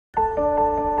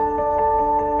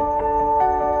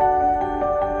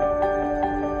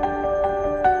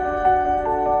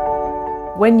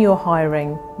When you're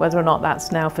hiring, whether or not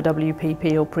that's now for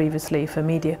WPP or previously for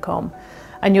Mediacom,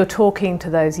 and you're talking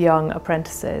to those young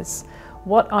apprentices,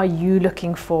 what are you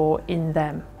looking for in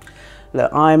them?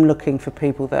 Look, I'm looking for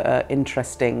people that are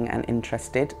interesting and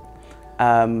interested,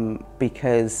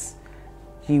 because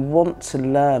you want to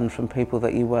learn from people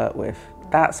that you work with.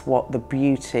 That's what the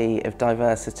beauty of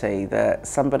diversity, that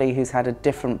somebody who's had a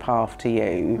different path to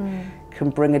you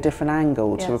can bring a different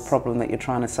angle to a problem that you're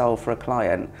trying to solve for a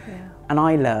client. And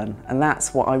I learn, and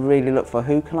that's what I really look for.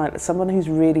 Someone who's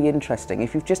really interesting.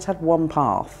 If you've just had one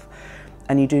path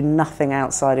and you do nothing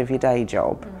outside of your day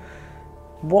job,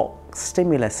 what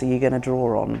stimulus are you going to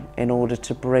draw on in order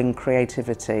to bring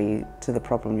creativity to the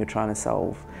problem you're trying to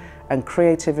solve? And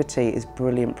creativity is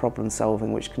brilliant problem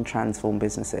solving, which can transform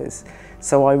businesses.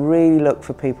 So I really look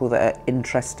for people that are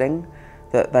interesting,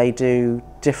 that they do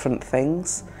different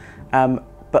things,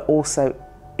 but also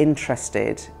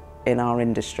interested in our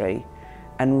industry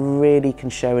and really can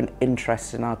show an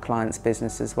interest in our clients'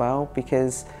 business as well,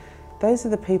 because those are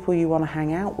the people you want to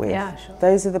hang out with. Yeah, sure.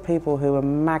 Those are the people who are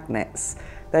magnets.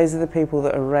 Those are the people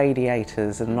that are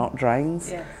radiators and not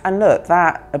drains. Yes. And look,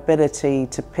 that ability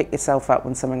to pick yourself up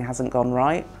when something hasn't gone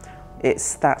right,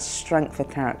 it's that strength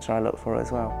of character I look for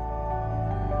as well.